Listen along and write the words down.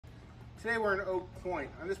Today we're in Oak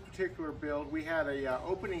Point. On this particular build, we had a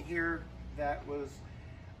opening here that was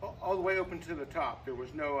all the way open to the top. There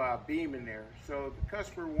was no beam in there. So the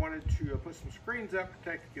customer wanted to put some screens up,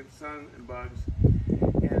 protect against sun and bugs.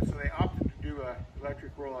 And so they opted to do an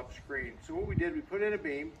electric roll-up screen. So what we did, we put in a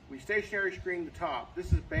beam, we stationary screened the top.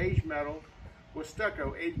 This is beige metal with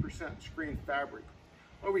stucco, 80% screen fabric.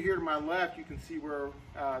 Over here to my left, you can see where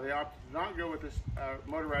they opted to not go with this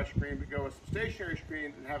motorized screen, but go with some stationary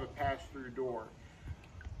screens and have a pass-through door.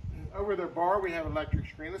 Over their bar, we have electric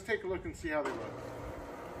screen. Let's take a look and see how they look.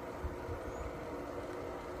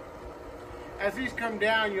 As these come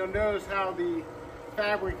down, you'll notice how the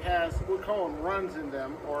fabric has, we'll call them runs in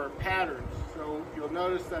them, or patterns. So you'll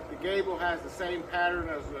notice that the gable has the same pattern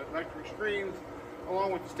as the electric screens,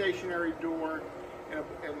 along with the stationary door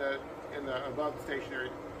and the above the stationary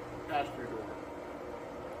pass-through door.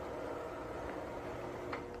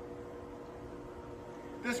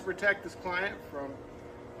 This will protect this client from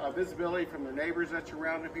visibility from their neighbors that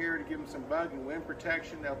surround them here, to give them some bug and wind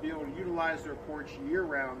protection. They'll be able to utilize their porch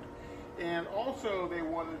year-round. And also they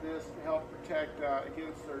wanted this to help protect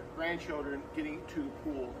against their grandchildren getting to the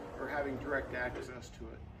pool or having direct access to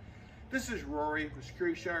it. This is Rory with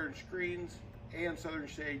Security Shutter Screens and Southern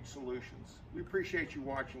Shade Solutions. We appreciate you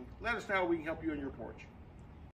watching. Let us know how we can help you on your porch.